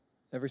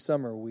Every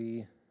summer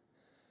we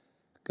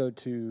go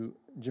to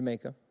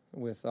Jamaica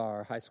with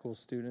our high school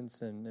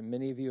students, and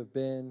many of you have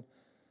been.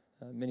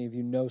 Many of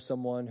you know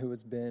someone who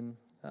has been.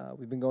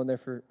 We've been going there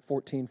for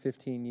 14,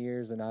 15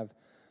 years, and I've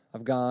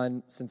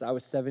gone since I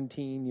was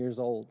 17 years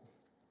old.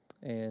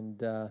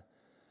 And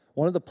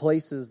one of the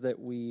places that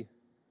we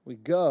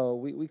go,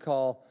 we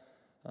call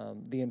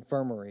the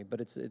infirmary,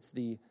 but it's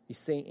the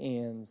St.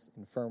 Anne's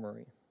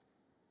Infirmary.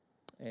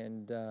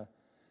 And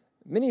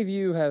many of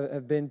you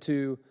have been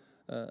to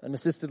an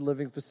assisted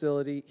living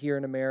facility here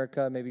in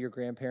America. Maybe your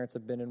grandparents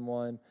have been in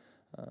one.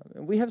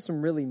 And we have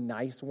some really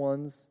nice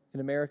ones in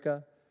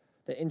America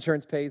that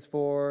insurance pays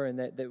for and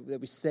that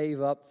we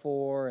save up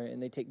for,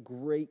 and they take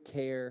great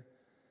care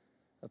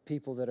of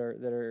people that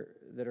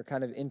are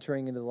kind of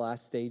entering into the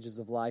last stages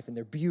of life, and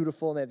they're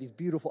beautiful, and they have these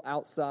beautiful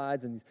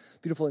outsides and these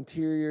beautiful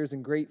interiors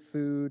and great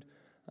food.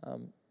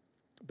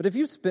 But if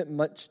you've spent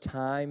much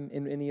time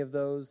in any of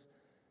those,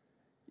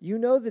 you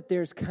know that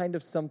there's kind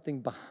of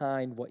something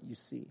behind what you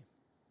see.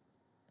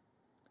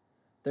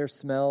 There are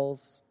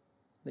smells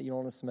that you don't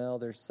want to smell.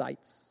 There's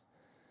sights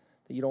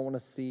that you don't want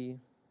to see.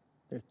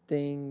 There are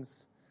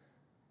things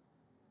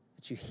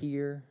that you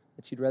hear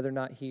that you'd rather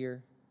not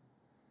hear.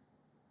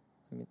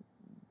 I mean,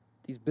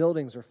 these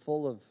buildings are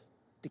full of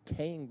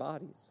decaying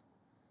bodies.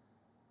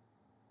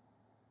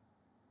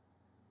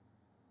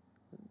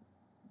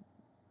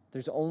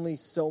 There's only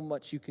so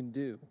much you can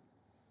do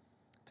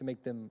to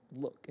make them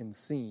look and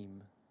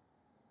seem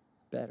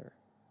better.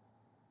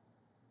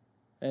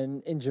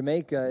 And in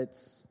Jamaica,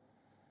 it's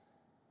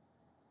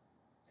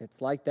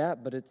like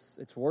that, but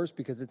it's worse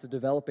because it's a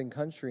developing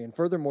country. And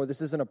furthermore,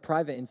 this isn't a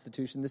private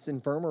institution. This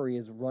infirmary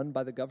is run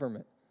by the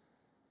government,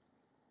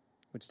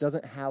 which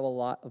doesn't have a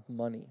lot of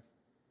money.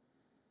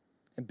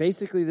 And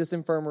basically, this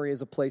infirmary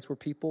is a place where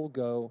people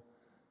go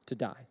to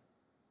die.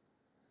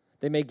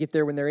 They may get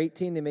there when they're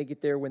 18. They may get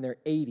there when they're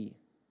 80.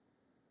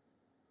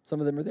 Some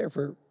of them are there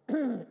for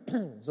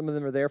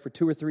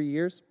 2 or 3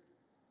 years.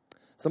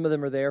 Some of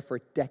them are there for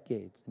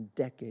decades and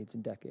decades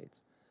and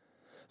decades.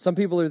 Some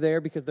people are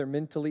there because they're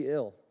mentally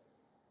ill.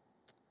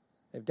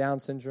 They have Down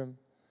syndrome.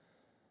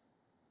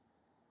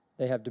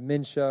 They have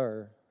dementia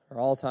or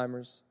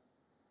Alzheimer's.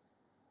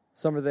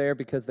 Some are there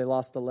because they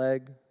lost a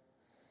leg.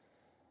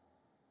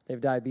 They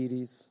have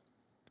diabetes.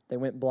 They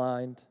went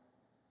blind.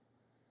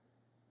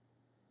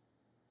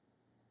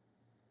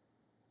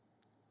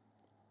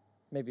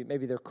 Maybe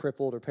they're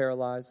crippled or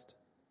paralyzed.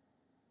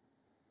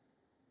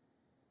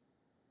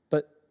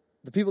 But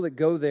the people that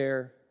go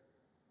there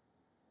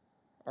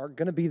are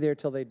going to be there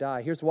till they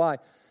die. Here's why.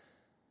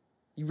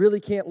 You really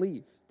can't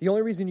leave. The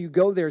only reason you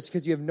go there is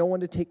because you have no one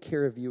to take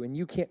care of you, and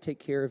you can't take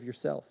care of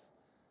yourself.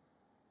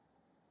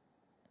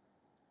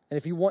 And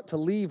if you want to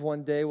leave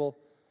one day, well,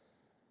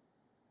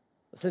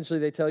 essentially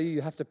they tell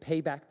you have to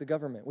pay back the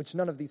government, which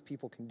none of these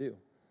people can do.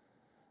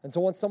 And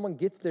so once someone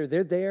gets there,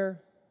 they're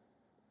there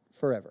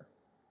forever.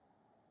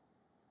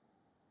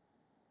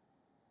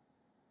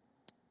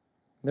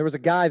 There was a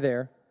guy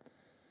there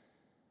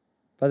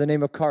by the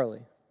name of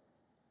Carly.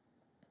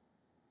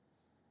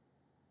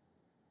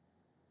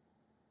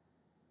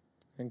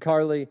 And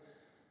Carly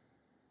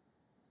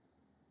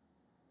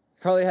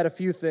had a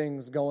few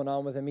things going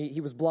on with him. He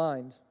was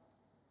blind.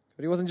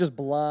 But he wasn't just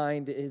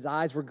blind. His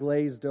eyes were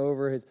glazed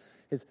over.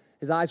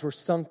 His eyes were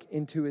sunk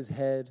into his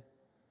head.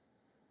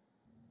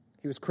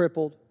 He was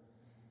crippled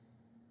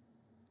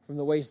from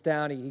the waist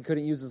down. He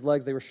couldn't use his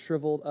legs. They were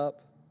shriveled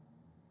up.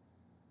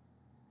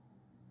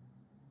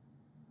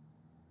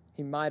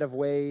 He might have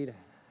weighed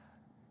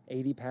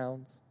 80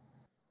 pounds.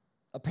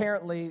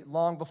 Apparently,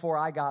 long before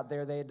I got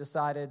there, they had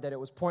decided that it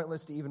was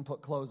pointless to even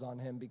put clothes on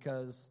him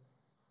because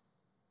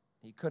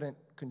he couldn't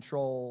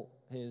control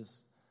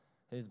his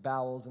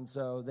bowels, and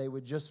so they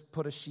would just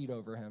put a sheet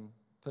over him,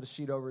 put a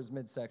sheet over his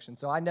midsection.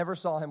 So I never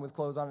saw him with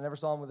clothes on. I never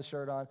saw him with a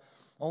shirt on,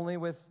 only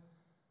with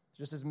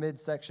just his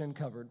midsection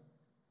covered.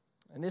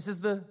 And this is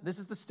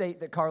the state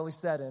that Carly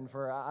sat in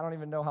for, I don't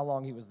even know how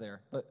long he was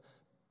there, but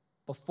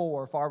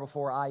far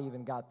before I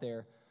even got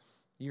there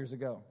years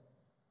ago.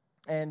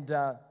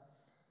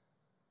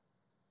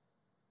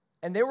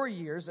 And there were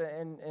years,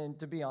 and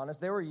to be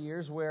honest, there were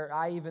years where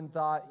I even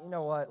thought, you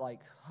know what, like,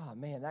 oh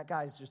man, that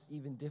guy's just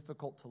even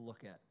difficult to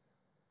look at.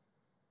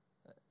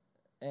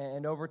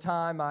 And over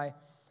time, I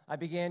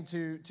began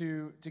to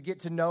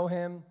get to know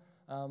him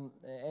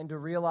and to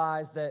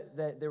realize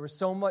that there was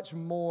so much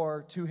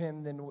more to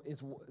him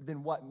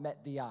than what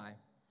met the eye.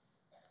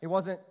 He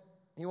wasn't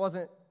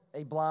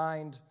a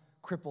blind,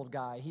 crippled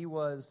guy. He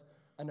was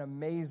an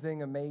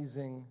amazing,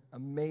 amazing,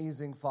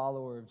 amazing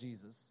follower of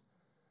Jesus.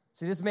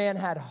 See, this man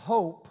had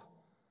hope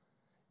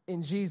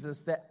in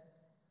Jesus that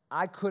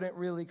I couldn't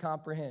really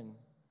comprehend.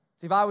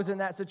 See, if I was in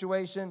that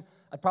situation,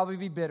 I'd probably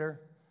be bitter.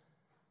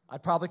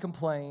 I'd probably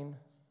complain.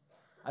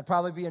 I'd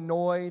probably be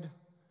annoyed.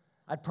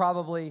 I'd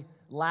probably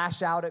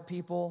lash out at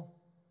people.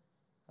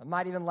 I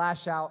might even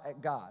lash out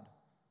at God.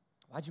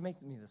 Why'd you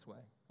make me this way?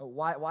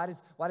 Why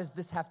does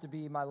this have to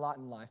be my lot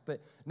in life?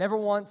 But never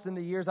once in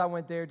the years I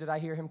went there did I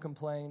hear him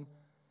complain.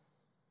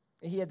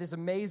 He had this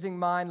amazing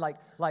mind, like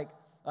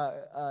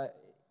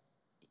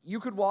you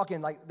could walk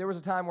in, like there was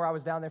a time where I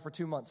was down there for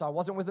 2 months. So I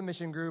wasn't with a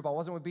mission group. I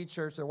wasn't with Beach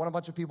Church. There weren't a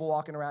bunch of people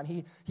walking around.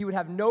 He would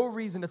have no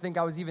reason to think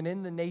I was even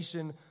in the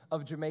nation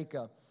of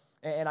Jamaica.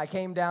 And I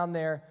came down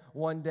there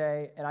one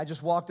day, and I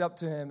just walked up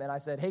to him, and I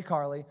said, "Hey,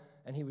 Carly."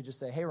 And he would just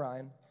say, "Hey,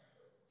 Ryan."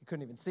 He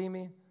couldn't even see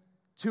me.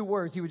 2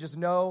 words, he would just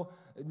know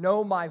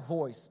my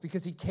voice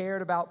because he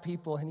cared about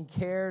people, and he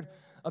cared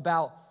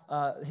about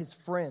his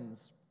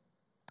friends.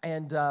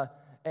 And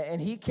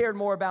he cared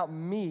more about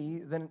me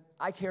than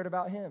I cared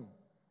about him.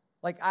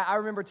 Like, I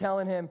remember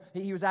telling him,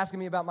 he was asking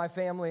me about my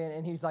family,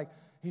 and he's like,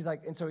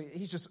 and so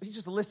he's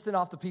just listing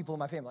off the people in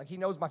my family. Like, he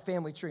knows my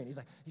family tree, and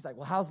he's like,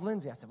 "Well, how's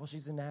Lindsay?" I said, "Well,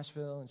 she's in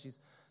Nashville, and she's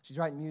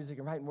writing music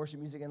and writing worship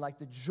music." And like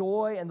the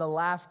joy and the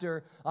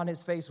laughter on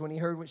his face when he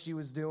heard what she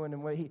was doing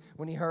and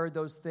when he heard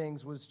those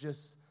things was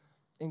just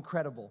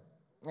incredible.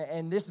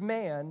 And this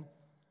man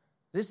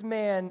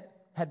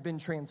had been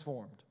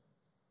transformed.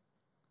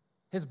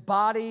 His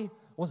body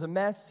was a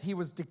mess. He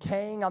was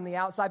decaying on the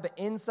outside, but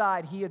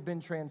inside he had been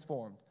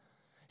transformed.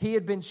 He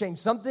had been changed.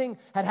 Something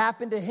had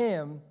happened to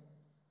him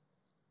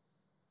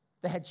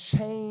that had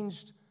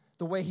changed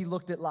the way he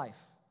looked at life.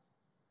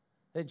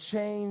 It had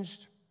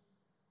changed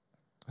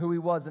who he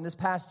was. And this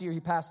past year, he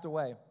passed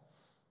away.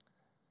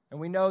 And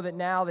we know that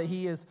now that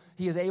he is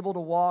able to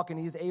walk and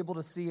he is able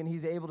to see, and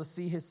he's able to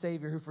see his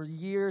Savior, who for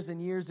years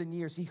and years and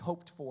years he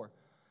hoped for,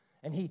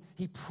 and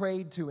he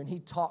prayed to, and he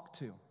talked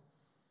to.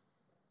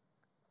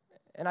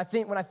 And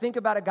when I think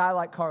about a guy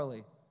like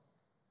Carly,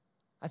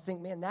 I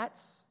think, man,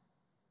 that's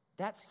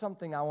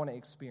something I want to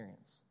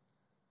experience.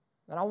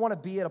 And I want to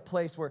be at a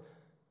place where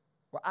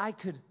I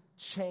could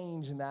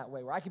change in that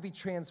way, where I could be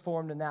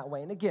transformed in that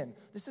way. And again,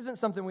 this isn't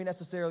something we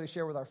necessarily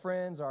share with our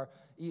friends or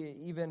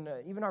even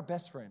our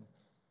best friend.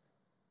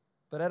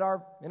 But in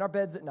our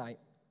beds at night,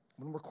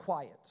 when we're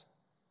quiet,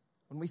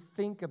 when we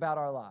think about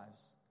our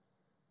lives,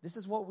 this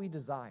is what we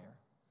desire.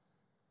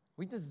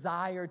 We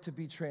desire to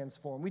be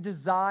transformed. We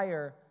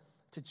desire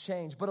to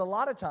change. But a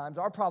lot of times,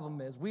 our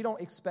problem is we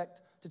don't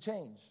expect to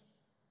change.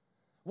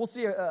 We'll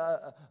see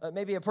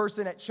maybe a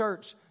person at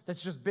church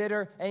that's just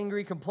bitter,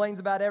 angry,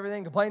 complains about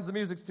everything, complains the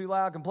music's too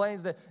loud,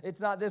 complains that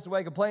it's not this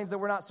way, complains that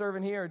we're not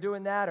serving here or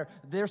doing that, or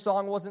their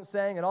song wasn't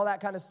sang and all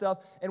that kind of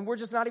stuff, and we're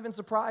just not even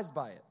surprised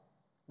by it.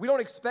 We don't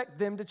expect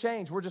them to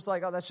change. We're just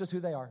like, oh, that's just who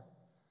they are.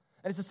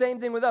 And it's the same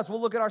thing with us.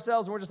 We'll look at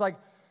ourselves and we're just like,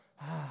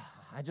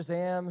 I just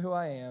am who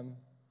I am.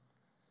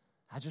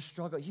 I just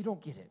struggle. You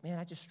don't get it. Man,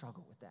 I just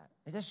struggle with that.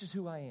 And that's just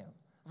who I am.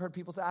 I've heard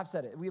people say, I've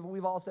said it.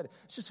 We've all said it.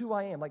 It's just who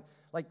I am.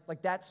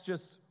 Like that's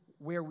just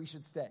where we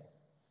should stay.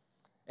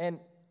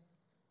 And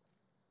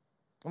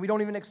we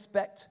don't even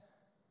expect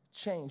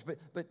change.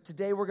 But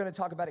today we're going to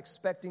talk about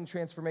expecting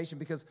transformation,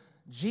 because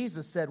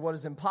Jesus said what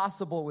is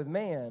impossible with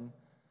man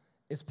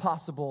is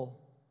possible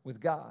with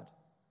God.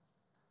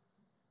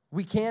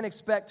 We can't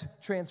expect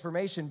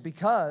transformation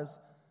because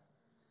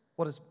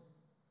what is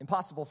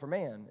impossible for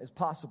man is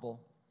possible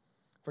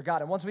for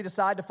God. And once we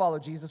decide to follow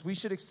Jesus, we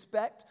should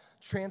expect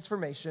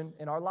transformation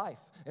in our life,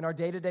 in our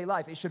day-to-day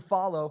life. It should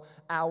follow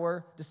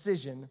our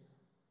decision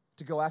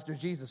to go after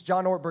Jesus.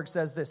 John Ortberg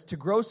says this: to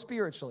grow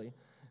spiritually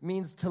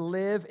means to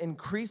live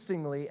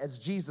increasingly as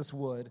Jesus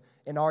would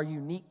in our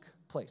unique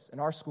place,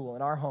 in our school,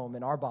 in our home,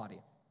 in our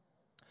body.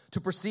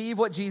 To perceive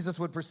what Jesus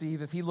would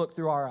perceive if he looked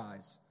through our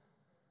eyes.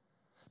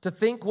 To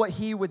think what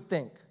he would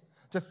think.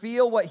 To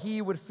feel what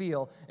he would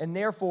feel. And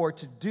therefore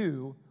to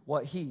do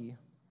what he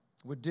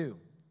would do.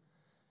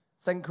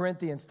 2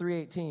 Corinthians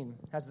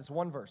 3:18 has this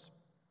one verse.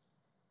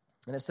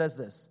 And it says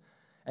this: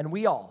 and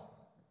we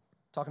all,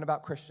 talking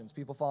about Christians,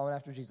 people following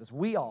after Jesus,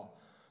 we all,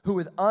 who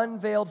with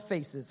unveiled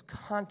faces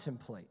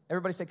contemplate,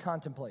 everybody say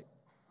contemplate.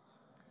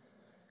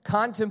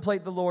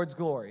 Contemplate the Lord's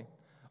glory,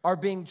 are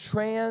being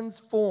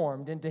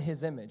transformed into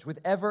his image with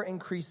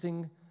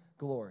ever-increasing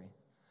glory,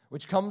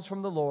 which comes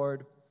from the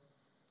Lord,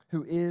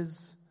 who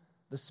is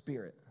the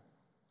Spirit.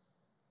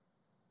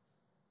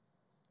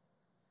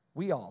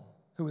 We all,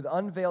 who with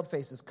unveiled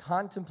faces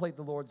contemplate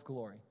the Lord's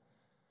glory,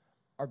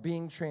 are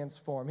being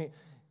transformed.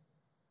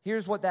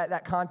 Here's what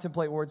that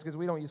contemplate words, because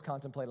we don't use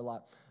contemplate a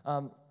lot.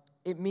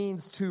 It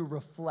means to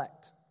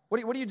reflect.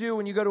 What do you do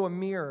when you go to a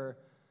mirror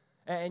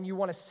and you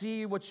want to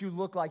see what you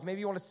look like? Maybe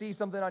you want to see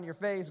something on your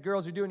face.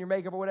 Girls, you're doing your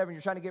makeup or whatever, and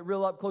you're trying to get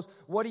real up close.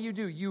 What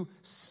do? You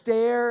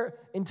stare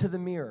into the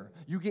mirror.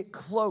 You get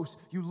close.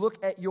 You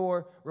look at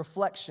your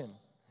reflection.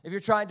 If you're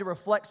trying to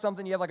reflect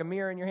something, you have like a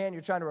mirror in your hand,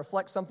 you're trying to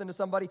reflect something to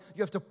somebody,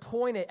 you have to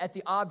point it at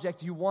the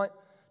object you want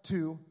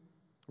to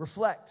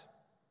reflect.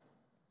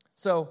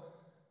 So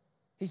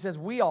he says,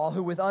 we all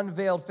who with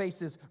unveiled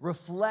faces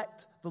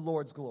reflect the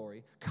Lord's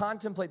glory,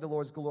 contemplate the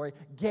Lord's glory,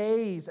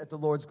 gaze at the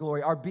Lord's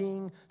glory, are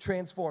being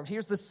transformed.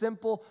 Here's the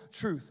simple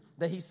truth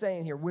that he's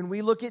saying here. When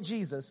we look at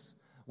Jesus,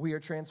 we are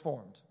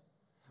transformed.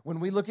 When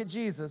we look at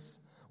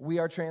Jesus, we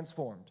are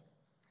transformed.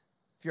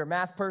 If you're a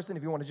math person,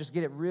 if you want to just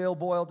get it real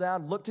boiled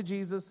down, look to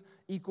Jesus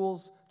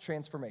equals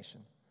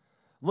transformation.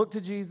 Look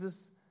to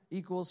Jesus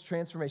equals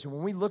transformation.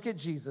 When we look at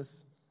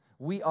Jesus,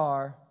 we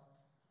are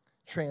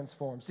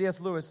transformed.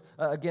 C.S. Lewis,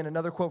 again,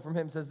 another quote from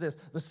him says this: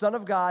 "The Son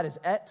of God is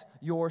at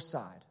your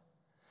side.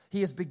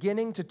 He is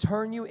beginning to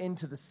turn you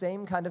into the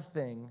same kind of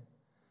thing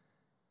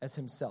as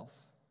himself."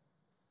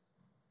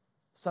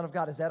 The Son of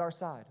God is at our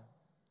side.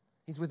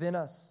 He's within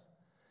us.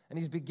 And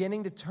he's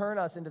beginning to turn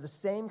us into the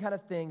same kind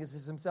of thing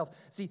as himself.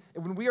 See,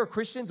 when we are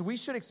Christians, we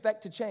should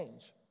expect to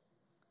change.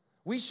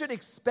 We should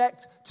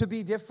expect to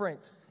be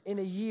different in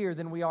a year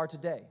than we are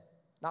today.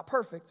 Not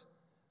perfect,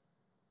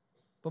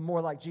 but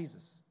more like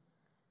Jesus.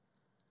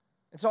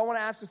 And so I want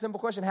to ask a simple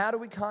question. How do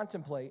we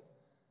contemplate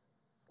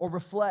or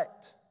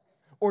reflect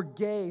or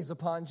gaze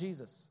upon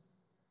Jesus?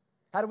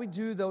 How do we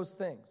do those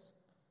things?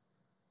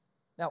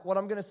 Now, what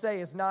I'm going to say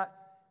is not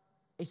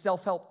a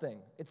self-help thing.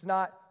 It's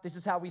not, this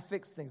is how we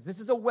fix things. This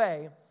is a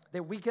way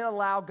that we can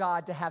allow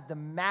God to have the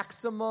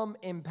maximum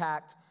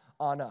impact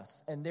on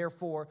us, and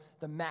therefore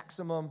the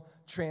maximum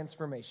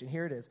transformation.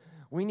 Here it is.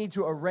 We need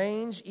to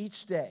arrange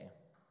each day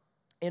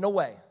in a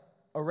way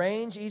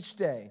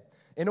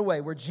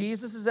where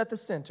Jesus is at the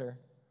center,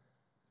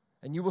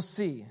 and you will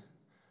see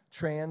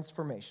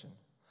transformation.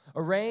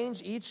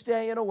 Arrange each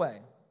day in a way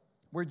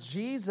where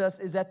Jesus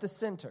is at the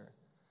center,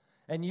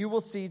 and you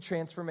will see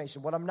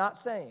transformation. What I'm not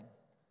saying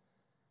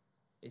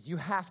is you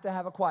have to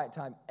have a quiet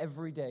time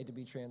every day to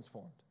be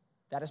transformed.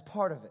 That is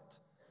part of it.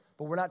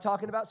 But we're not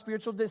talking about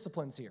spiritual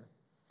disciplines here.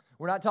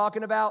 We're not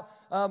talking about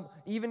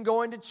even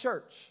going to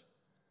church.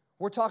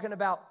 We're talking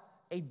about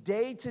a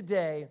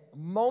day-to-day,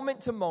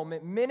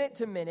 moment-to-moment,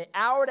 minute-to-minute,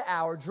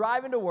 hour-to-hour,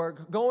 driving to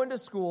work, going to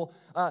school,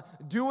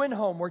 doing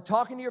homework,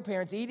 talking to your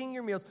parents, eating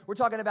your meals. We're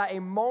talking about a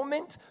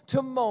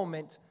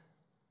moment-to-moment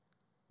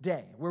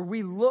day where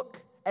we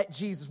look at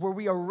Jesus, where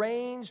we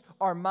arrange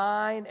our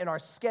mind and our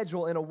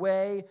schedule in a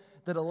way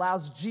that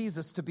allows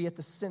Jesus to be at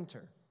the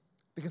center.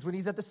 Because when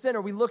he's at the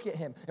center, we look at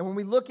him. And when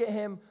we look at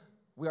him,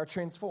 we are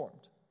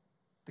transformed.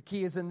 The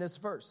key is in this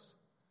verse.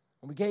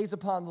 When we gaze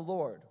upon the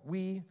Lord,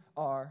 we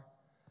are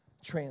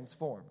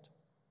transformed.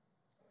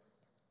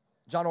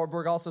 John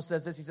Ortberg also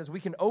says this. He says, we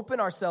can open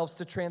ourselves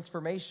to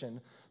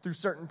transformation through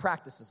certain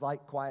practices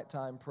like quiet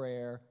time,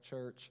 prayer,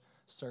 church,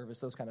 service,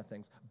 those kind of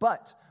things.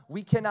 But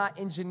we cannot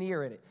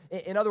engineer it.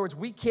 In other words,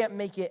 we can't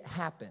make it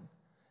happen.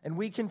 And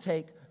we can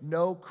take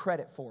no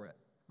credit for it.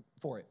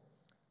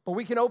 But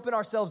we can open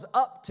ourselves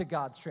up to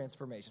God's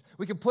transformation.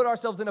 We can put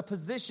ourselves in a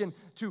position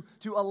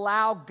to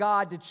allow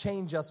God to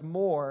change us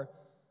more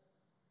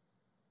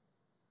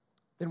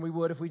than we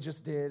would if we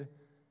just did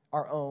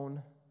our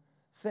own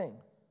thing.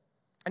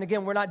 And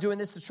again, we're not doing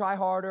this to try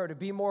harder or to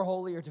be more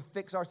holy or to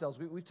fix ourselves.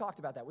 We've talked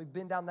about that. We've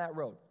been down that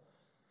road.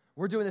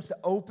 We're doing this to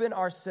open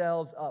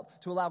ourselves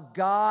up, to allow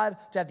God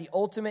to have the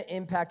ultimate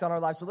impact on our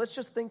lives. So let's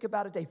just think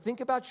about a day.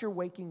 Think about your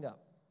waking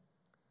up.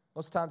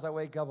 Most times I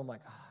wake up, I'm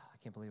like,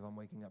 I can't believe I'm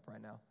waking up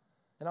right now.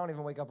 And I don't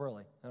even wake up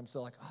early. And I'm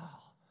still like,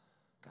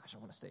 gosh, I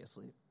want to stay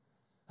asleep.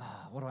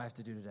 What do I have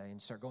to do today? And you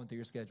start going through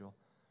your schedule.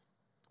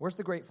 Where's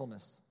the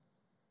gratefulness?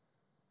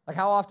 Like,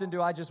 how often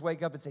do I just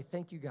wake up and say,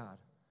 thank you, God,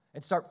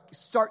 and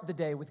start the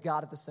day with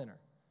God at the center?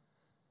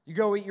 You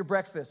go eat your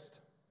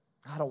breakfast.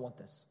 I don't want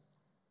this.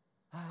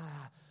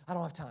 I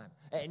don't have time.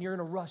 And you're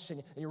in a rush,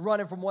 and you're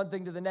running from one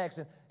thing to the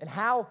next. And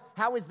how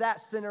is that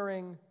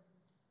centering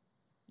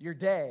your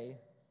day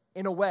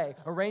in a way,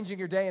 arranging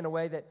your day in a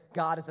way that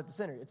God is at the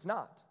center? It's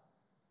not.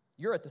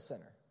 You're at the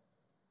center.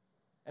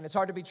 And it's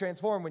hard to be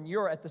transformed when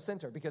you're at the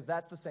center, because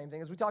that's the same thing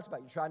as we talked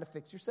about. You're trying to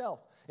fix yourself.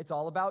 It's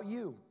all about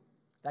you.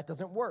 That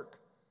doesn't work.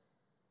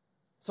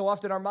 So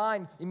often our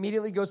mind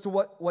immediately goes to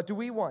what do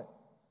we want?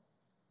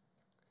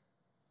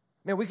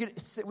 Man, we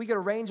could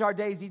arrange our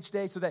days each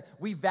day so that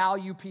we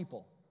value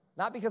people.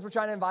 Not because we're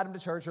trying to invite them to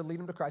church or lead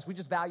them to Christ. We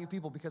just value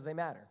people because they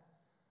matter.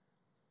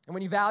 And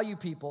when you value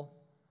people,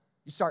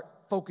 you start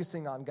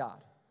focusing on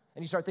God.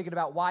 And you start thinking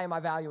about, why am I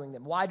valuing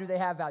them? Why do they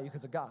have value?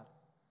 Because of God.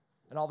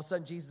 And all of a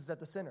sudden, Jesus is at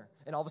the center.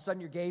 And all of a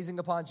sudden, you're gazing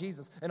upon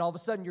Jesus. And all of a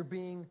sudden, you're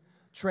being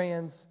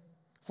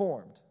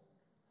transformed.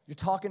 You're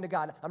talking to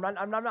God. I'm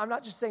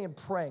not just saying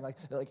praying, like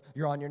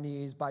you're on your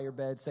knees by your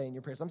bed saying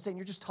your prayers. I'm saying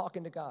you're just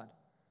talking to God.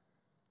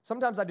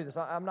 Sometimes I do this.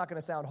 I'm not going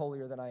to sound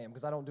holier than I am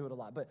because I don't do it a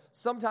lot. But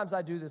sometimes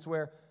I do this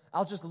where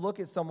I'll just look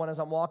at someone as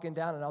I'm walking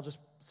down and I'll just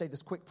say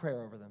this quick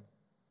prayer over them.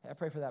 Hey, I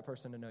pray for that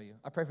person to know you.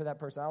 I pray for that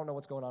person. I don't know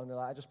what's going on in their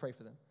life. I just pray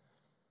for them.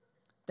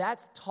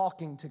 That's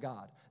talking to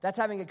God. That's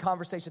having a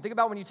conversation. Think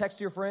about when you text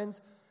to your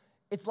friends.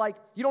 It's like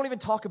you don't even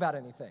talk about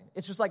anything.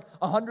 It's just like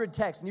 100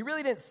 texts. And you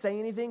really didn't say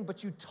anything,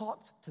 but you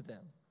talked to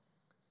them.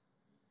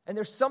 And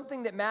there's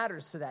something that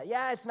matters to that.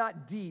 Yeah, it's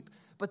not deep,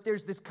 but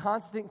there's this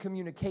constant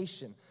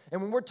communication.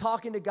 And when we're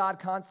talking to God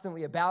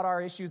constantly about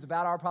our issues,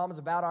 about our problems,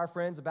 about our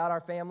friends, about our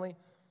family,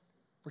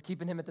 we're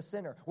keeping him at the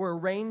center. We're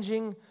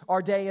arranging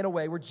our day in a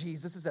way where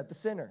Jesus is at the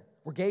center.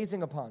 We're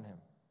gazing upon him.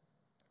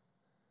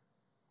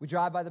 We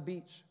drive by the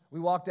beach.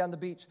 We walk down the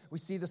beach. We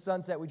see the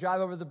sunset. We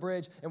drive over the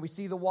bridge, and we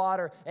see the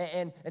water.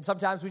 And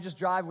sometimes we just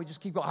drive, and we just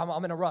keep going.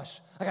 I'm in a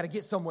rush. I got to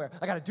get somewhere.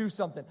 I got to do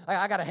something.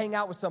 I got to hang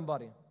out with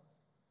somebody.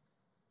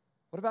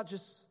 What about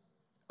just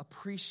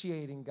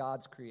appreciating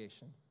God's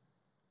creation?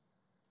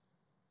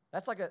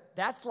 That's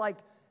like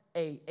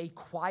a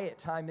quiet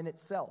time in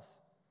itself.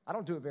 I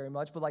don't do it very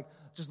much, but like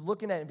just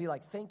looking at it and be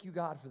like, thank you,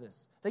 God, for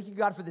this. Thank you,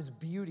 God, for this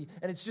beauty.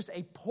 And it's just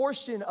a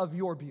portion of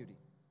your beauty.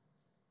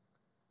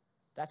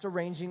 That's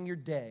arranging your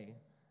day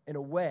in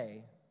a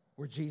way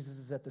where Jesus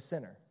is at the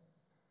center.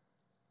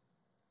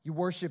 You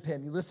worship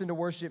him. You listen to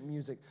worship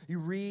music. You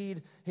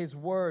read his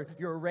word.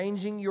 You're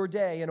arranging your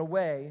day in a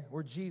way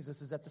where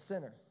Jesus is at the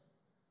center.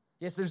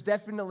 Yes, there's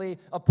definitely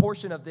a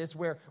portion of this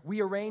where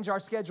we arrange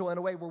our schedule in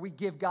a way where we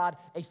give God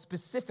a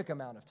specific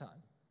amount of time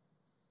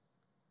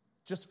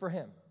just for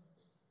him.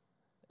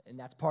 And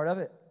that's part of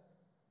it.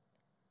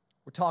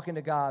 We're talking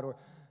to God.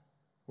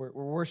 We're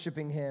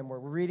worshiping him. We're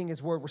reading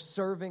his word. We're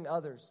serving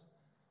others.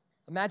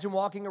 Imagine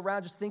walking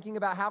around just thinking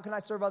about how can I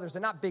serve others?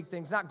 And not big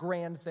things, not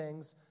grand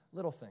things,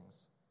 little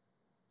things.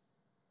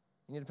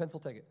 You need a pencil?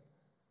 Take it.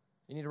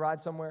 You need to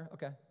ride somewhere?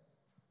 Okay.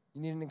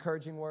 You need an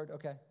encouraging word?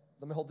 Okay.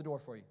 Let me hold the door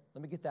for you.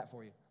 Let me get that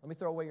for you. Let me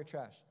throw away your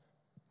trash.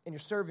 And you're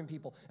serving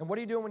people. And what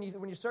are you doing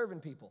when you're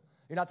serving people?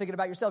 You're not thinking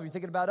about yourself. You're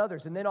thinking about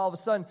others. And then all of a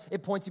sudden,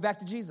 it points you back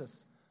to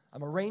Jesus.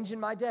 I'm arranging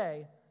my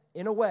day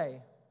in a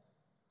way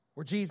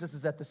where Jesus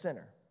is at the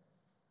center.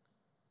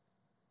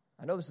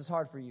 I know this is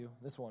hard for you,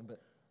 this one,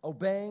 but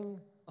obeying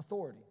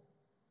authority,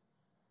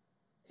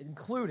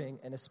 including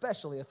and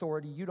especially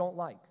authority you don't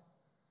like.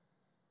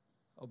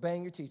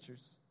 Obeying your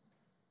teachers,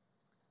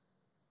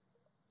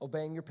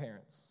 obeying your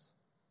parents,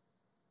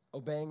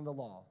 obeying the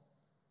law.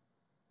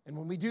 And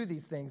when we do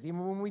these things,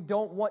 even when we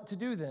don't want to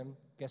do them,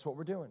 guess what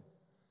we're doing?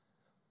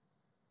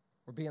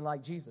 We're being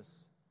like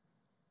Jesus.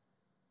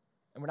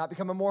 And we're not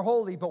becoming more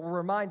holy, but we're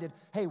reminded,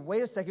 hey,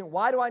 wait a second,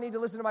 why do I need to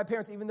listen to my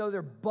parents even though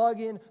they're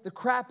bugging the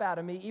crap out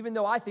of me, even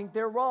though I think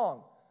they're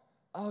wrong?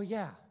 Oh,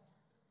 yeah,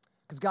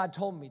 because God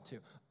told me to.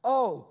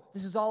 Oh,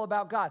 this is all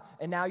about God.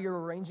 And now you're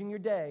arranging your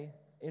day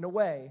in a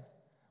way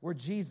where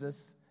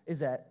Jesus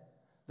is at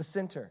the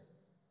center.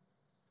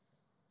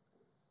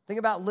 Think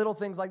about little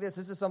things like this.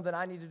 This is something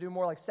I need to do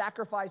more, like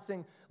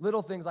sacrificing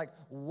little things like,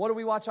 what do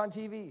we watch on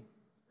TV?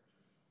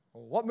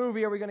 Or what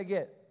movie are we going to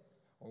get?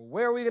 Or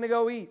where are we going to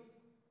go eat?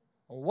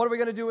 Or what are we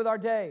going to do with our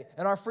day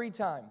and our free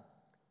time?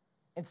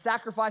 And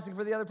sacrificing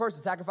for the other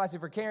person, sacrificing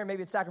for Karen.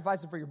 Maybe it's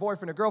sacrificing for your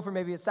boyfriend or girlfriend.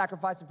 Maybe it's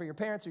sacrificing for your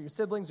parents or your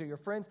siblings or your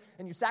friends.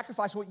 And you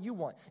sacrifice what you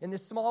want in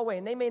this small way.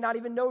 And they may not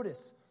even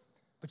notice,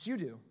 but you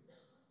do.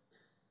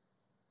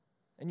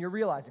 And you're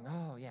realizing,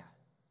 oh, yeah,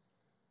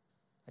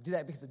 I do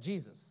that because of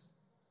Jesus.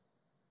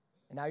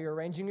 And now you're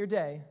arranging your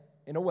day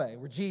in a way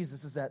where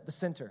Jesus is at the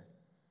center.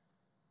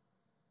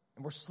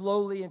 And we're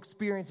slowly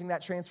experiencing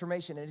that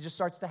transformation, and it just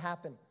starts to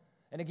happen.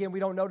 And again, we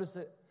don't notice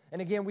it.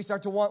 And again, we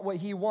start to want what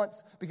he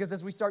wants, because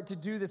as we start to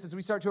do this, as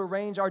we start to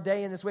arrange our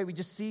day in this way, we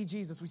just see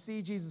Jesus, we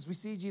see Jesus, we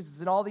see Jesus,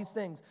 and all these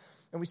things.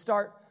 And we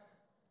start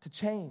to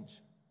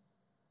change.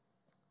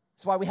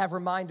 That's why we have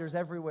reminders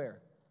everywhere.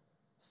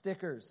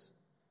 Stickers,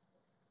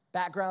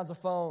 backgrounds of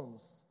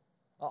phones,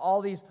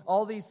 all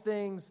these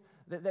things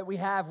that we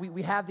have.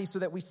 We have these so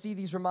that we see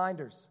these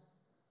reminders.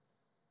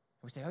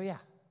 And we say, oh yeah,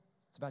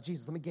 it's about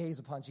Jesus. Let me gaze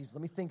upon Jesus.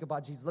 Let me think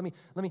about Jesus. Let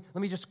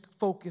me just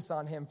focus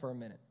on him for a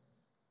minute.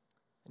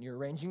 And you're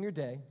arranging your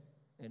day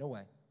in a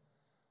way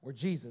where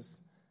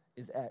Jesus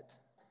is at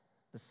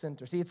the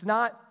center. See, it's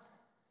not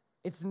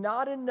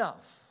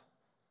enough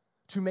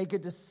to make a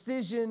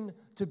decision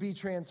to be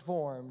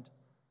transformed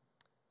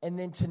and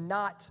then to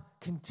not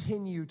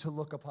continue to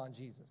look upon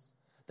Jesus.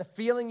 The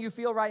feeling you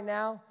feel right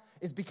now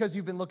is because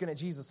you've been looking at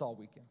Jesus all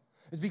weekend.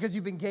 It's because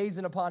you've been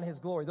gazing upon his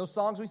glory. Those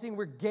songs we sing,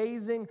 we're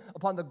gazing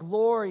upon the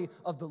glory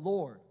of the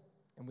Lord,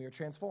 and we are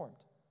transformed.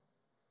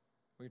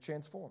 We are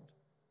transformed.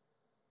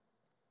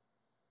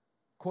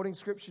 Quoting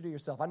scripture to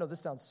yourself. I know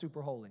this sounds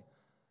super holy,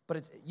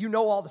 but you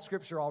know all the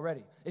scripture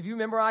already. If you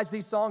memorize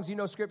these songs, you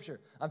know scripture.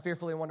 I'm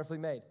fearfully and wonderfully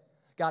made.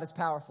 God is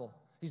powerful.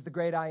 He's the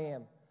great I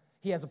am.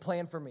 He has a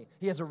plan for me.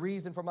 He has a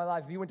reason for my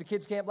life. If you went to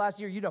kids camp last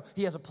year, you know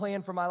he has a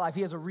plan for my life.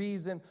 He has a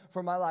reason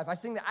for my life. I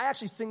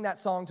actually sing that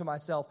song to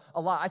myself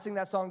a lot. I sing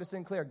that song to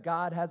Sinclair.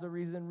 God has a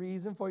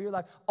reason for your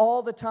life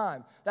all the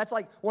time. That's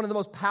like one of the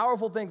most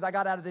powerful things I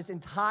got out of this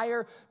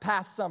entire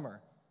past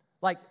summer.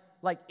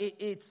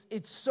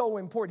 It's so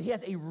important. He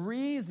has a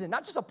reason,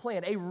 not just a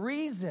plan, a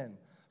reason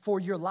for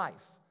your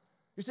life.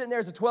 You're sitting there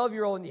as a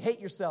 12-year-old and you hate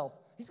yourself.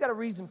 He's got a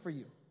reason for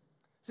you.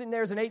 Sitting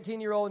there as an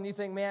 18-year-old and you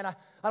think, man, I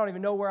don't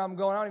even know where I'm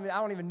going. I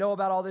don't even know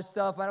about all this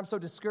stuff. Man, I'm so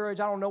discouraged.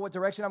 I don't know what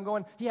direction I'm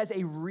going. He has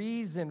a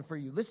reason for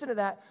you. Listen to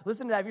that.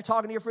 Listen to that. If you're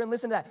talking to your friend,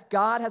 listen to that.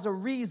 God has a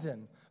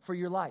reason for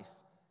your life.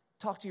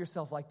 Talk to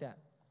yourself like that.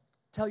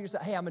 Tell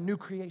yourself, hey, I'm a new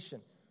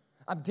creation.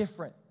 I'm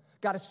different.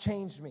 God has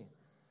changed me.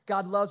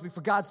 God loves me. For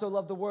God so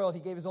loved the world,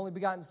 he gave his only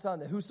begotten son,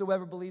 that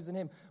whosoever believes in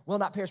him will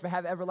not perish but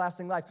have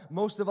everlasting life.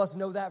 Most of us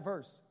know that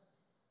verse.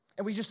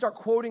 And we just start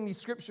quoting these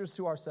scriptures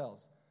to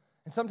ourselves.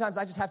 And sometimes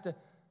I just have to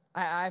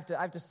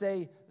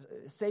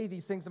say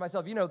these things to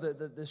myself. You know,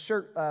 the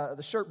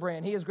shirt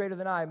brand, he is greater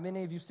than I.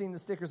 Many of you have seen the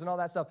stickers and all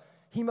that stuff.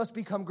 He must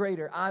become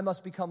greater. I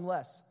must become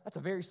less. That's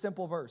a very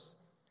simple verse.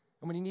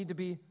 And when you need to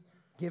be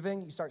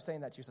giving, you start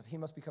saying that to yourself. He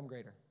must become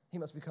greater. He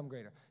must become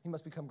greater. He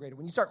must become greater.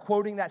 When you start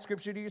quoting that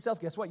scripture to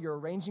yourself, guess what? You're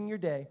arranging your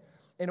day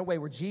in a way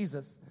where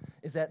Jesus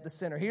is at the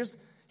center. Here's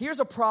Here's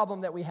a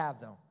problem that we have,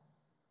 though.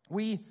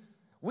 We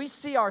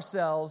see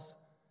ourselves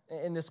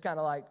in this kind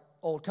of like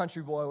old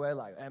country boy way,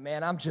 like, hey,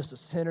 man, I'm just a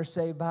sinner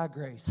saved by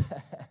grace.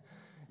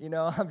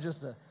 I'm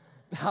just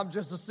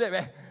a sinner.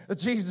 Man,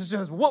 Jesus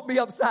just whooped me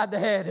upside the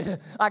head,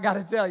 and I got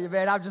to tell you,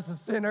 man, I'm just a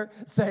sinner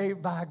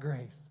saved by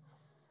grace.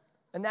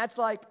 And that's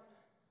like,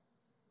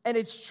 and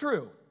it's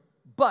true.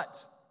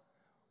 But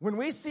when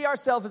we see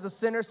ourselves as a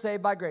sinner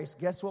saved by grace,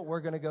 guess what we're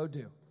going to go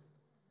do?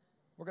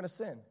 We're going to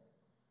sin.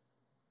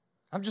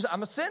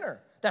 I'm a sinner.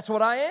 That's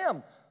what I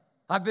am.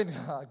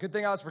 Good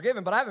thing I was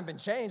forgiven, but I haven't been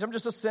changed. I'm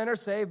just a sinner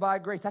saved by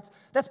grace.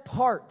 That's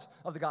part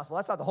of the gospel.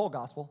 That's not the whole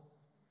gospel.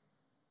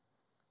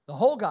 The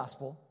whole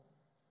gospel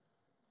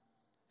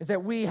is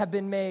that we have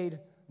been made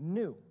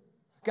new.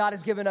 God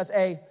has given us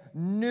a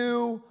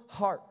new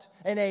heart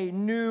and a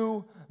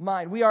new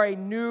mind. We are a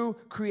new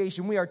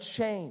creation. We are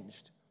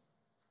changed.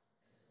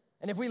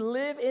 And if we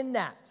live in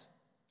that,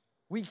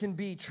 we can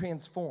be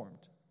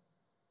transformed.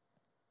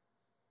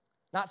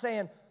 Not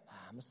saying,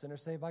 I'm a sinner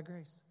saved by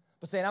grace,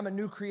 but saying I'm a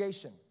new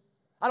creation.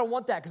 I don't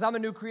want that because I'm a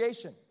new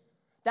creation.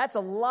 That's a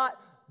lot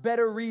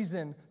better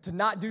reason to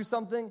not do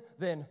something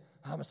than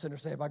I'm a sinner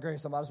saved by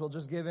grace. I might as well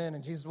just give in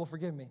and Jesus will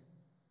forgive me.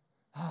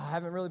 I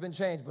haven't really been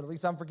changed, but at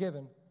least I'm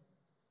forgiven.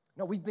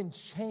 No, we've been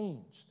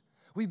changed.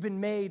 We've been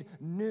made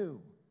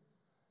new.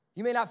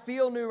 You may not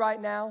feel new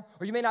right now,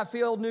 or you may not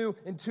feel new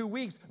in 2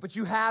 weeks, but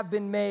you have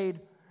been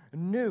made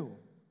new.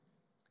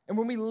 And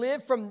when we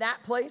live from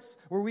that place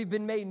where we've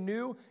been made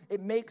new,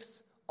 it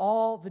makes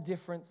all the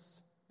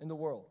difference in the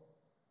world.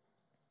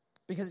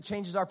 Because it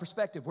changes our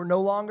perspective. We're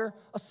no longer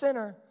a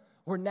sinner.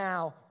 We're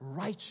now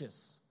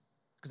righteous.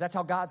 Because that's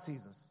how God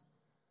sees us.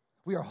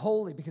 We are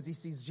holy because he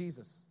sees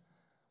Jesus.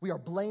 We are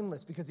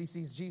blameless because he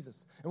sees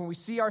Jesus. And when we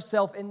see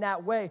ourselves in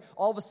that way,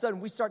 all of a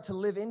sudden we start to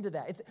live into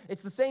that.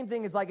 It's the same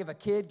thing as like if a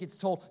kid gets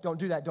told, don't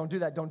do that, don't do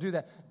that, don't do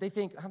that. They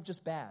think, I'm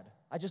just bad.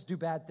 I just do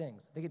bad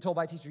things. They get told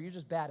by a teacher, you're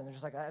just bad. And they're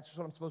just like, that's just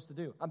what I'm supposed to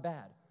do. I'm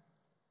bad.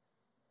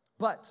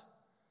 But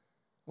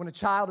when a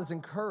child is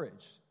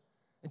encouraged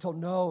and told,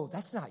 no,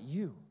 that's not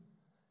you.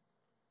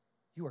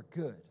 You are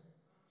good.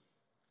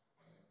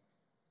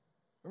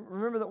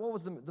 Remember that? What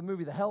was the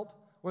movie, The Help?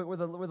 Where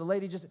the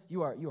lady just,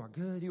 you are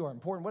good, you are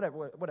important,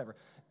 whatever.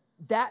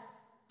 That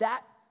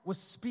was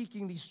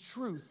speaking these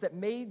truths that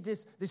made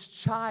this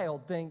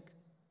child think,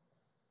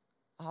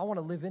 oh, I want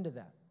to live into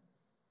that.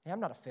 Hey, I'm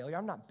not a failure,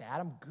 I'm not bad,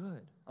 I'm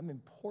good, I'm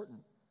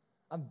important,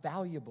 I'm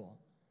valuable.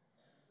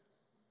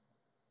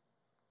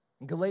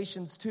 In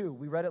Galatians 2,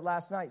 we read it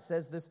last night,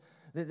 says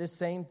this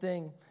same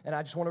thing, and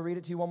I just want to read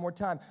it to you one more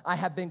time. I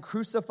have been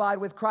crucified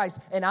with Christ,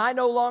 and I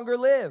no longer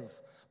live,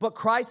 but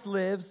Christ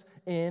lives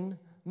in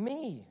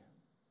me.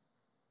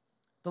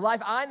 The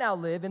life I now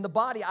live in the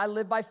body, I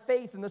live by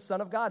faith in the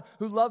Son of God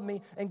who loved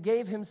me and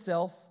gave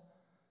himself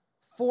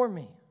for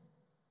me.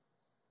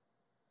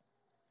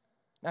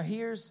 Now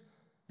here's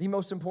the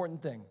most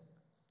important thing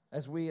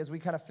as we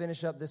kind of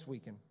finish up this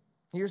weekend.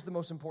 Here's the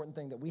most important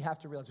thing that we have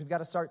to realize. We've got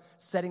to start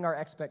setting our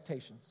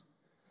expectations.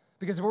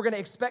 Because if we're going to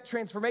expect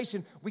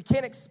transformation, we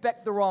can't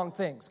expect the wrong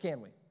things, can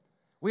we?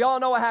 We all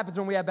know what happens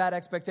when we have bad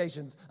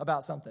expectations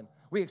about something.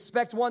 We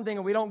expect one thing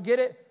and we don't get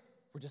it,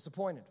 we're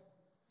disappointed.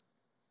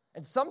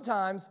 And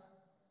sometimes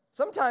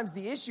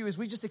the issue is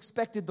we just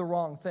expected the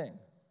wrong thing.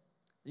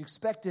 You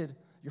expected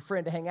your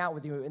friend to hang out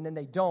with you, and then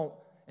they don't,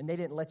 and they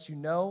didn't let you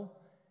know,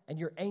 and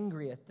you're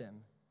angry at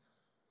them.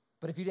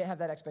 But if you didn't have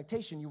that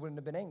expectation, you wouldn't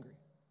have been angry.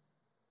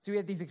 So we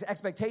have these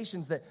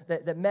expectations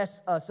that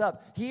mess us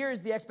up.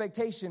 Here's the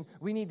expectation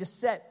we need to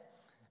set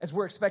as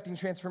we're expecting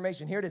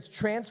transformation. Here it is.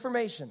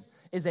 Transformation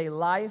is a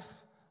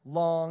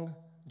lifelong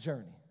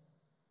journey.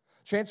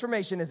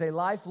 Transformation is a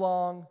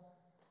lifelong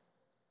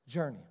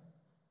journey.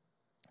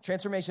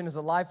 Transformation is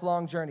a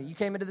lifelong journey. You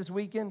came into this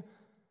weekend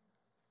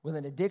with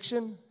an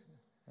addiction.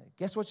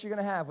 Guess what you're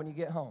going to have when you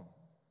get home?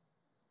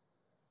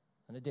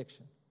 An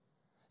addiction.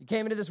 You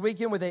came into this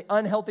weekend with an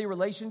unhealthy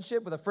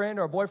relationship with a friend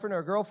or a boyfriend or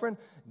a girlfriend.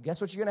 Guess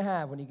what you're going to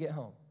have when you get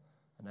home?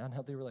 An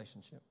unhealthy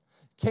relationship.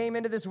 Came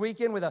into this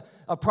weekend with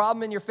a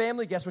problem in your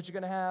family. Guess what you're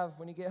going to have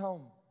when you get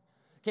home?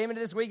 Came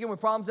into this weekend with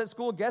problems at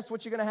school. Guess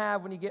what you're going to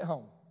have when you get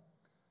home?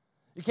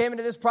 You came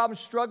into this problem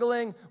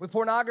struggling with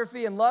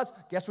pornography and lust.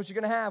 Guess what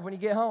you're going to have when you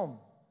get home?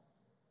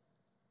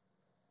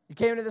 You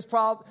came into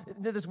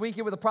this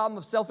weekend with a problem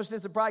of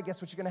selfishness and pride.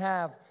 Guess what you're going to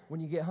have when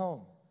you get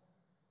home?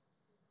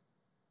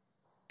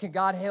 Can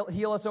God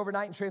heal us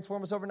overnight and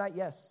transform us overnight?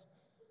 Yes.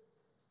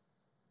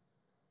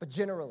 But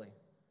generally,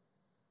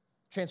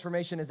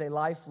 transformation is a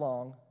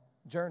lifelong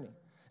journey.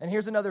 And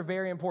here's another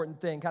very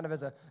important thing, kind of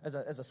as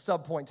a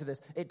sub-point to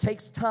this. It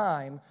takes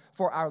time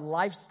for our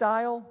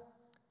lifestyle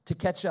to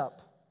catch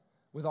up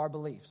with our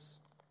beliefs.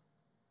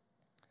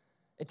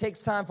 It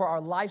takes time for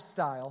our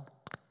lifestyle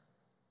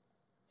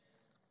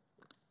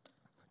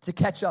to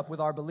catch up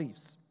with our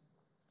beliefs.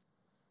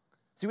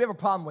 See, we have a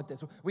problem with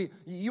this.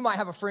 You might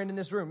have a friend in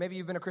this room. Maybe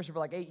you've been a Christian for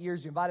like 8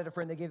 years. You invited a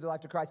friend. They gave their life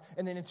to Christ.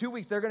 And then in 2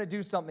 weeks, they're going to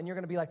do something. And you're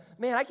going to be like,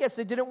 man, I guess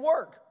it didn't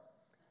work.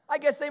 I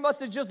guess they must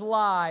have just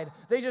lied.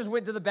 They just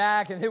went to the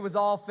back and it was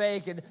all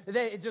fake and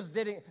it just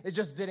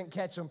didn't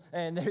catch them.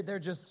 And they're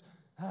just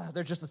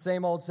the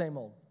same old, same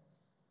old.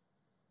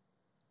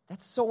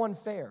 That's so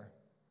unfair.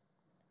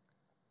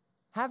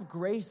 Have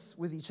grace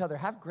with each other.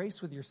 Have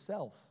grace with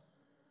yourself.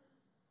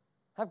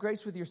 Have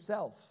grace with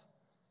yourself.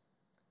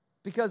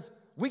 Because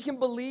we can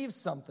believe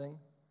something,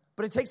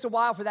 but it takes a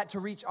while for that to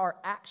reach our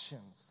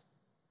actions.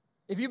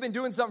 If you've been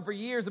doing something for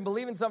years and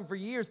believing something for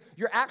years,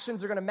 your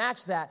actions are going to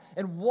match that.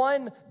 And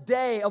one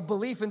day of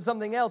belief in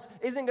something else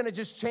isn't going to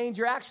just change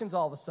your actions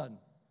all of a sudden.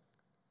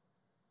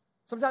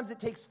 Sometimes it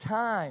takes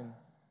time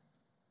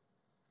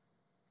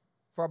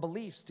for our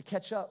beliefs to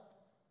catch up,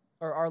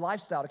 or our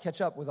lifestyle to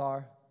catch up with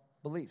our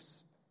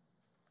beliefs.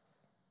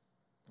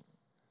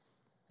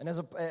 And as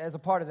a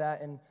part of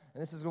that, and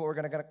this is what we're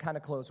going to kind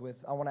of close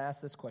with, I want to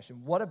ask this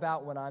question. What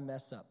about when I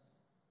mess up?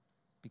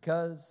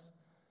 Because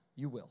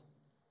you will.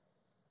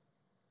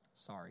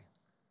 Sorry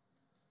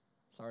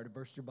to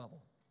burst your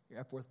bubble, your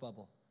Epworth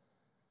bubble.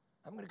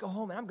 I'm going to go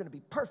home and I'm going to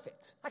be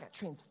perfect. I got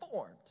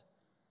transformed.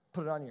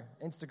 Put it on your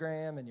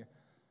Instagram and your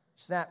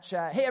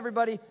Snapchat. Hey,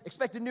 everybody,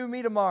 expect a new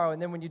me tomorrow.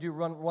 And then when you do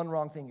one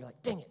wrong thing, you're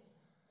like, dang it,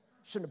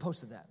 shouldn't have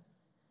posted that.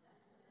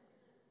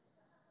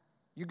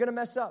 You're going to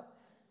mess up.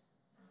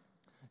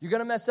 You're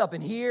going to mess up.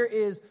 And here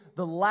is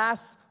the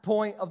last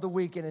point of the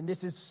weekend, and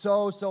this is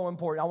so, so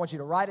important. I want you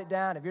to write it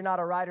down. If you're not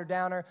a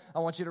writer-downer, I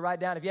want you to write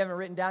down. If you haven't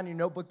written down in your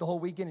notebook the whole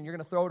weekend and you're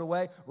going to throw it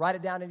away, write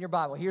it down in your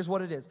Bible. Here's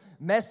what it is.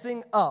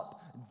 Messing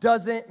up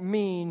doesn't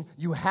mean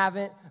you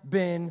haven't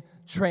been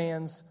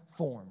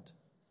transformed.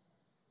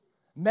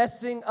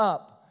 Messing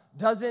up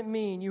doesn't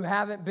mean you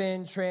haven't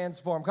been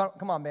transformed.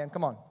 Come on, man.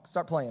 Come on.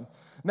 Start playing.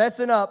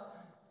 Messing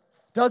up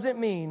doesn't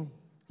mean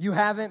you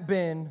haven't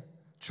been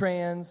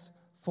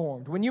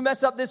transformed. When you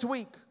mess up this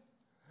week,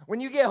 when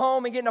you get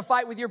home and get in a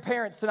fight with your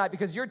parents tonight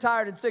because you're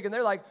tired and sick and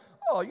they're like,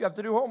 oh, you have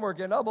to do homework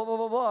and blah, blah,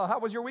 blah, blah. How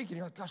was your weekend?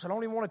 You're like, gosh, I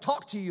don't even want to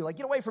talk to you. Like,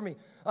 get away from me.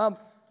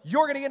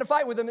 You're going to get in a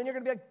fight with them and you're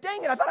going to be like,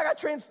 dang it, I thought I got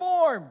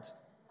transformed.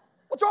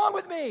 What's wrong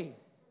with me?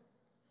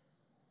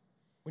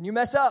 When you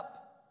mess up,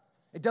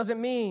 it doesn't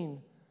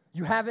mean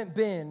you haven't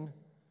been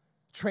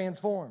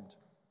transformed.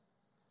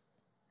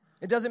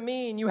 It doesn't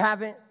mean you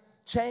haven't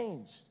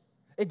changed.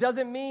 It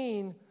doesn't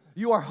mean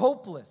you are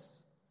hopeless.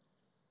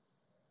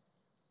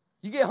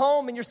 You get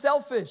home and you're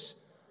selfish.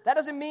 That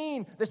doesn't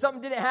mean that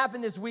something didn't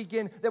happen this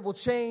weekend that will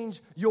change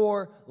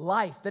your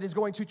life, that is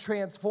going to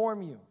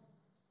transform you.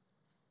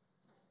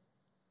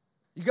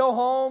 You go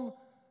home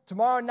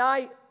tomorrow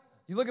night,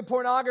 you look at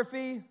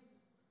pornography,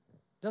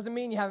 doesn't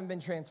mean you haven't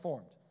been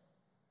transformed.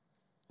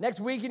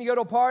 Next weekend you go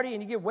to a party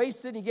and you get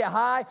wasted and you get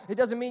high, it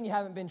doesn't mean you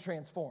haven't been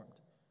transformed.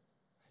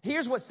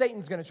 Here's what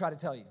Satan's going to try to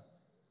tell you.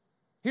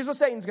 Here's what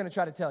Satan's going to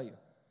try to tell you.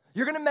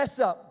 You're going to mess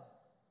up.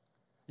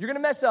 You're going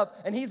to mess up,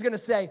 and he's going to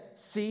say,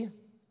 see,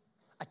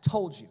 I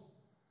told you.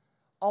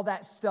 All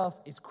that stuff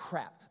is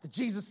crap. The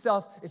Jesus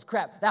stuff is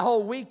crap. That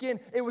whole weekend,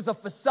 it was a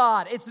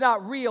facade. It's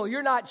not real.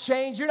 You're not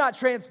changed. You're not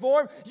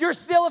transformed. You're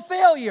still a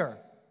failure.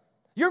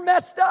 You're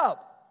messed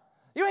up.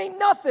 You ain't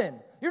nothing.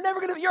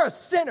 You're a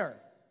sinner.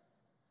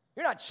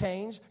 You're not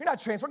changed. You're not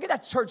transformed. Get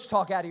that church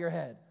talk out of your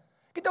head.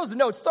 Get those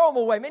notes. Throw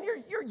them away. Man,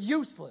 you're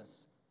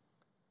useless.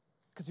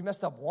 Because you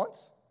messed up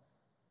once?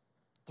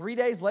 3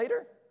 days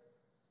later?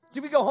 See,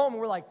 we go home and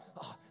we're like,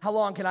 oh, how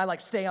long can I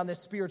stay on this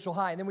spiritual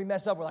high? And then we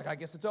mess up. We're like, I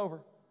guess it's over.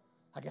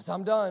 I guess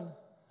I'm done.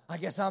 I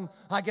guess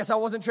I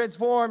wasn't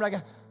transformed. I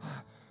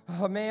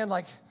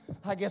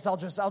guess I'll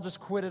just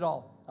quit it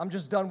all. I'm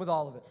just done with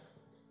all of it.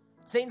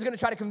 Satan's going to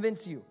try to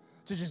convince you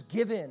to just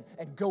give in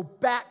and go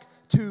back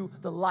to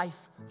the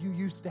life you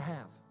used to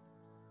have.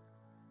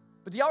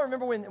 But do y'all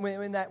remember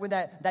when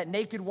that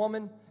naked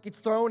woman gets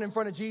thrown in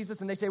front of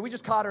Jesus and they say, we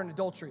just caught her in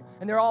adultery,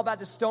 and they're all about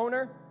to stone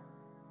her?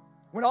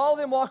 When all of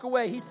them walk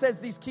away, he says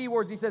these key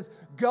words. He says,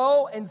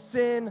 go and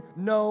sin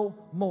no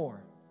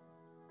more.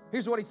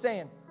 Here's what he's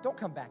saying. Don't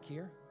come back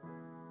here.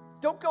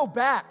 Don't go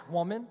back,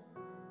 woman.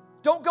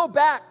 Don't go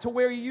back to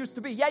where you used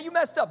to be. Yeah, you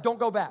messed up. Don't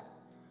go back.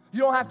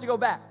 You don't have to go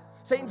back.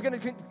 Satan's going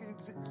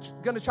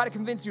to try to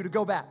convince you to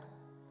go back.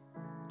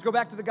 To go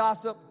back to the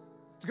gossip,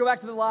 to go back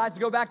to the lies, to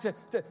go back to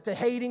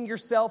hating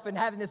yourself and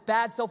having this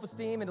bad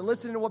self-esteem and to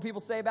listening to what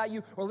people say about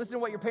you, or listening to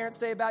what your parents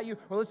say about you,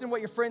 or listening to what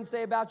your friends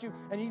say about you,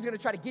 and he's going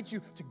to try to get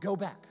you to go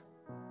back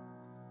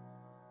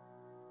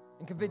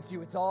and convince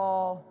you it's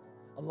all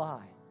a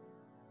lie.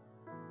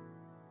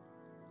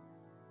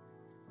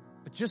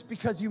 But just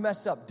because you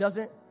mess up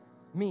doesn't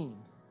mean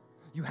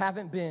you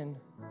haven't been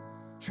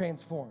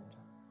transformed.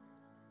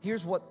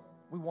 Here's what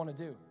we want to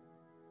do.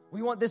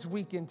 We want this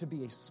weekend to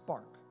be a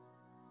spark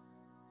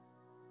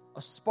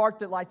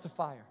that lights a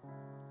fire.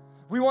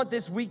 We want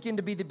this weekend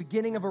to be the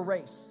beginning of a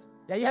race.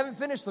 Yeah, you haven't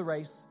finished the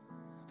race,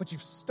 but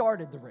you've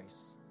started the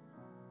race.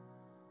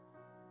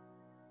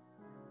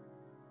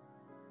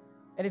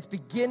 And it's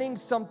beginning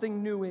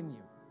something new in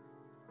you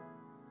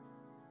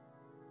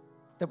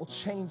that will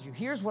change you.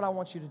 Here's what I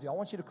want you to do. I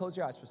want you to close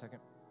your eyes for a second.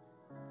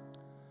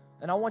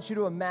 And I want you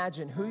to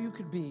imagine who you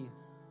could be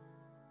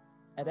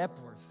at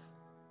Epworth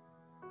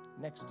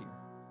next year.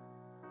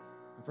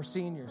 For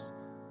seniors,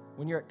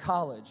 when you're at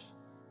college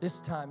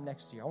this time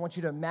next year, I want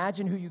you to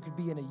imagine who you could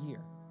be in a year.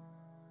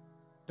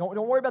 Don't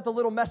worry about the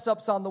little mess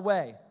ups on the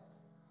way.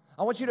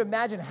 I want you to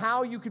imagine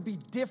how you could be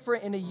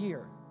different in a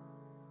year.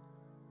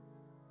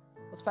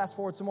 Let's fast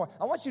forward some more.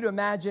 I want you to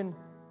imagine,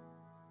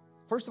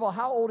 first of all,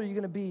 how old are you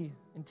going to be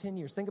in 10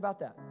 years? Think about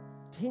that.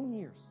 10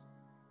 years.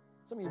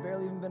 Some of you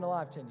barely even been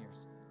alive 10 years.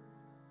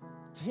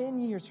 10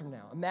 years from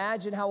now,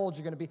 imagine how old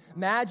you're going to be.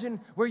 Imagine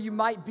where you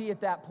might be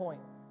at that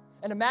point.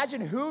 And imagine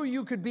who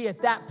you could be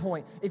at that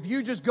point if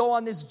you just go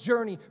on this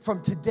journey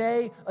from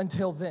today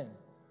until then.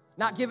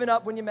 Not giving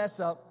up when you mess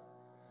up.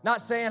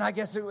 Not saying, I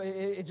guess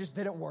it just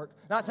didn't work.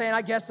 Not saying,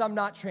 I guess I'm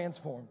not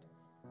transformed.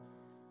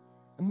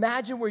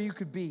 Imagine where you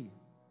could be.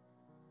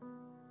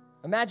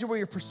 Imagine where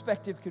your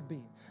perspective could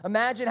be.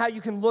 Imagine how you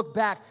can look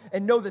back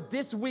and know that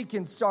this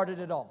weekend started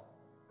it all.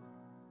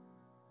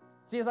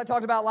 See, as I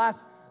talked about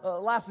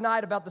last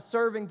night about the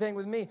serving thing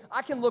with me,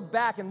 I can look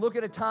back and look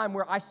at a time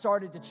where I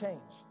started to change.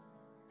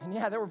 And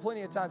yeah, there were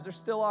plenty of times, there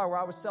still are, where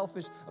I was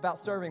selfish about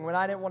serving, when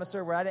I didn't want to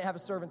serve, where I didn't have a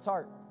servant's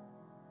heart.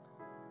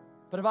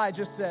 But if I had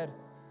just said,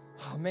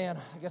 oh man,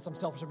 I guess I'm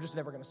selfish, I'm just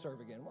never going to serve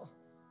again, well,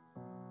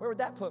 where would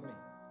that put me?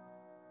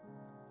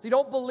 See,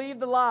 don't believe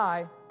the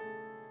lie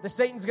that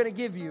Satan's going to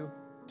give you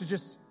to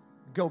just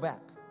go back.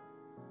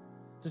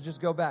 To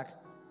just go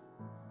back.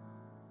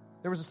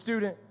 There was a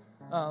student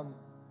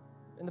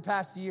in the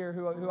past year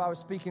who I was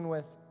speaking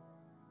with,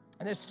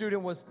 and this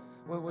student was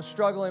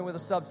struggling with a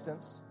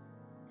substance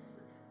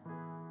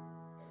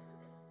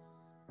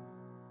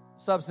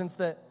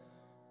that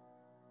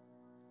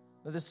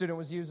this student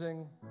was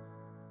using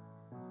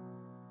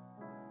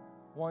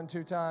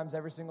 1-2 times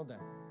every single day.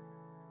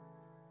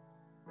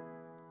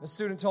 The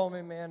student told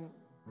me, man,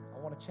 I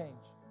want to change.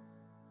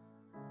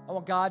 I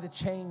want God to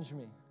change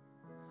me.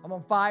 I'm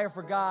on fire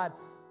for God,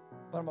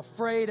 but I'm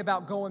afraid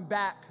about going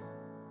back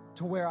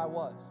to where I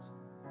was.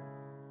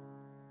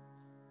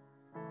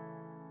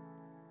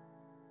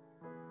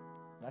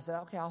 And I said,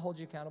 okay, I'll hold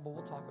you accountable.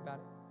 We'll talk about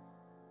it.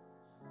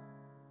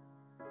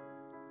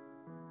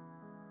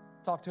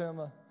 Talked to him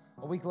a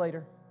week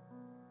later.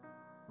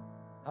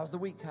 How was the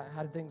week?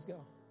 How did things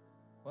go?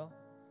 Well,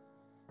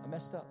 I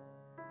messed up.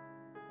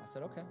 I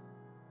said, okay.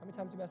 How many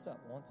times you messed up?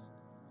 Once.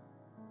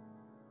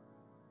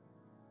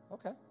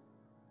 Okay.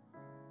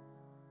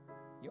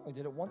 You only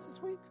did it once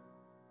this week?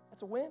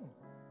 That's a win.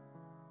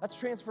 That's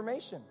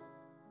transformation.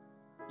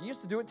 You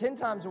used to do it 10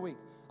 times a week,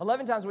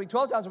 11 times a week,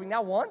 12 times a week.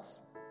 Now once?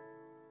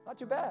 Not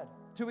too bad.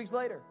 2 weeks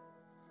later.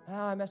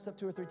 I messed up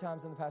 2 or 3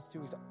 times in the past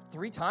 2 weeks.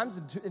 3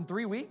 times in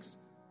 3 weeks?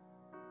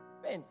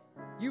 Man,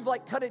 you've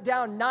cut it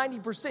down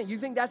 90%. You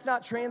think that's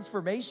not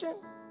transformation?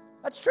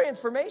 That's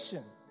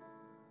transformation.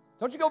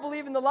 Don't you go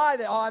believe in the lie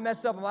that, I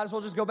messed up, I might as well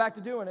just go back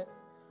to doing it.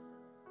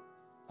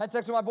 Had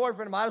sex with my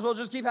boyfriend, I might as well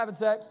just keep having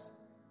sex.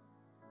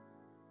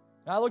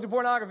 And I looked at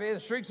pornography,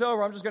 the streak's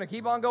over, I'm just going to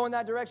keep on going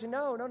that direction.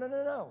 No.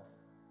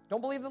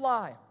 Don't believe the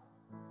lie.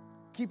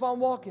 Keep on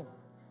walking.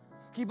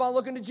 Keep on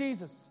looking to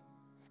Jesus.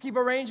 Keep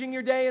arranging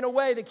your day in a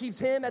way that keeps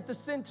him at the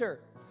center,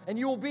 and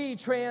you will be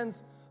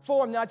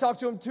transformed. And I talked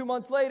to him 2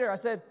 months later. I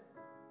said,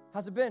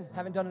 how's it been?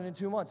 Haven't done it in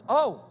 2 months.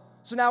 Oh,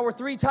 so now we're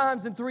 3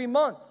 times in 3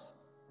 months.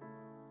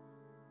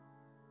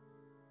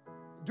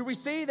 Do we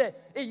see that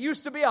it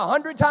used to be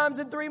 100 times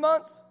in 3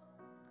 months?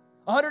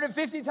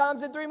 150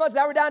 times in 3 months?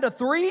 Now we're down to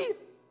 3?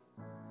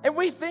 And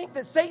we think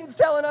that Satan's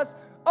telling us,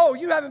 oh,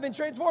 you haven't been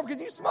transformed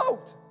because you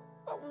smoked.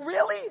 Oh,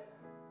 really?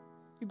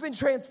 You've been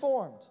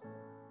transformed.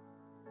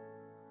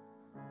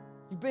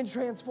 You've been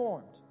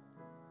transformed.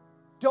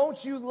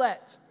 Don't you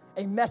let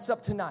a mess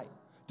up tonight,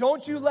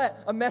 don't you let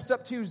a mess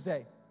up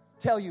Tuesday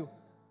tell you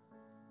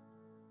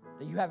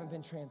that you haven't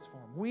been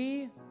transformed.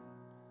 We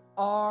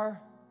are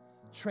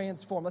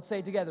transformed. Let's say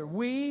it together.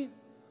 We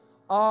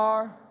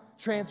are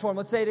transformed.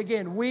 Let's say it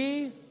again.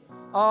 We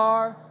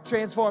are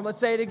transformed. Let's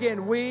say it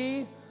again.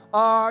 We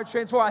are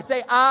transformed. I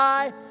say,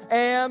 I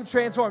am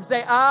transformed.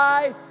 Say,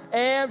 I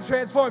am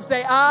transformed.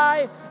 Say,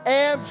 I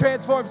am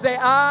transformed. Say,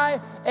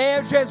 I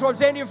am transformed.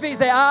 Stand to your feet.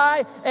 Say,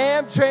 I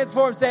am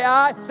transformed. Say,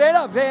 I. Stand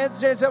up. Say,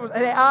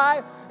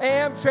 I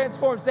am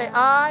transformed. Say,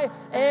 I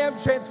am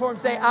transformed.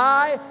 Say,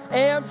 I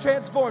am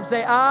transformed.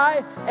 Say,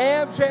 I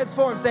am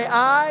transformed. Say,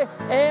 I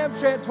am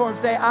transformed.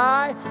 Say,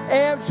 I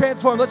am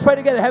transformed. Let's pray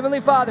together. Heavenly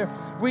Father,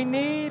 we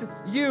need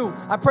you.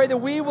 I pray that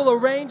we will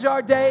arrange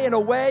our day in a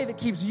way that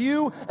keeps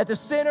you at the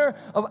center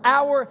of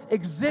our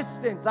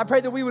existence. I pray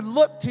that we would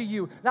look to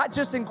you, not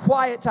just in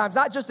quiet times,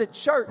 not just at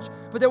church,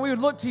 but that we would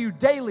look to you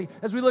daily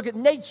as we look at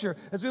nature,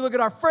 as we look at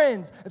our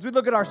friends, as we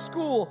look at our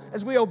school,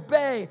 as we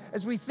obey,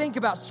 as we think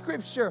about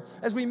Scripture,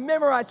 as we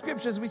memorize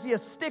Scripture, as we see a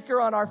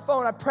sticker on our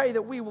phone. I pray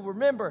that we will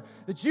remember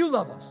that you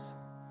love us,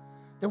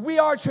 that we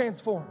are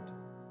transformed.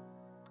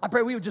 I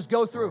pray we would just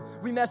go through.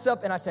 We mess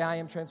up, and I say, I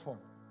am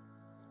transformed.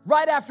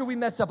 Right after we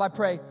mess up, I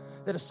pray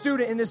that a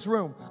student in this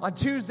room on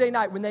Tuesday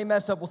night when they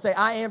mess up will say,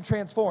 I am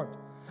transformed.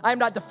 I am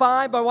not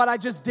defined by what I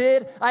just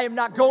did. I am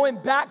not going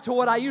back to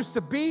what I used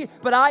to be,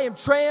 but I am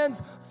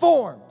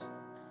transformed.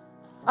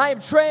 I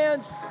am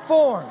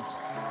transformed.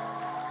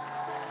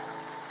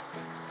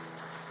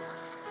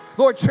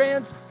 Lord,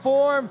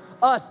 transform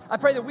us. I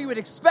pray that we would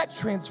expect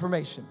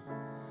transformation,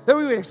 that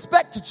we would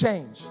expect to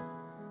change.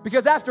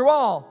 Because after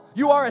all,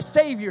 you are a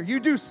Savior. You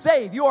do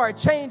save. You are a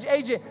change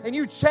agent, and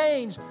you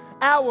change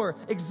our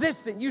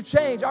existence. You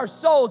change our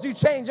souls. You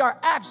change our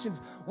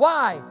actions.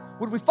 Why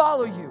would we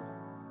follow you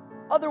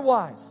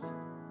otherwise?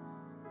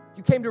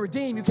 You came to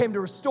redeem. You came to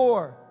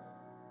restore.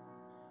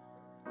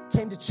 You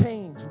came to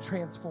change and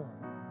transform.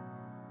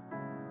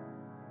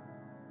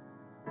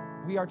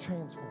 We are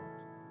transformed.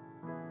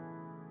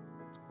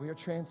 We are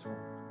transformed.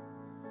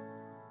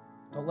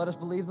 Don't let us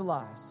believe the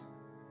lies.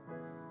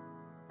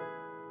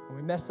 When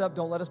we mess up,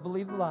 don't let us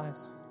believe the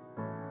lies.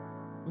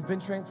 We've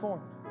been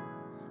transformed.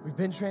 We've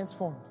been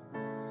transformed.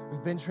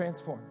 We've been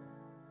transformed.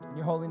 In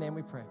your holy name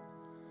we pray.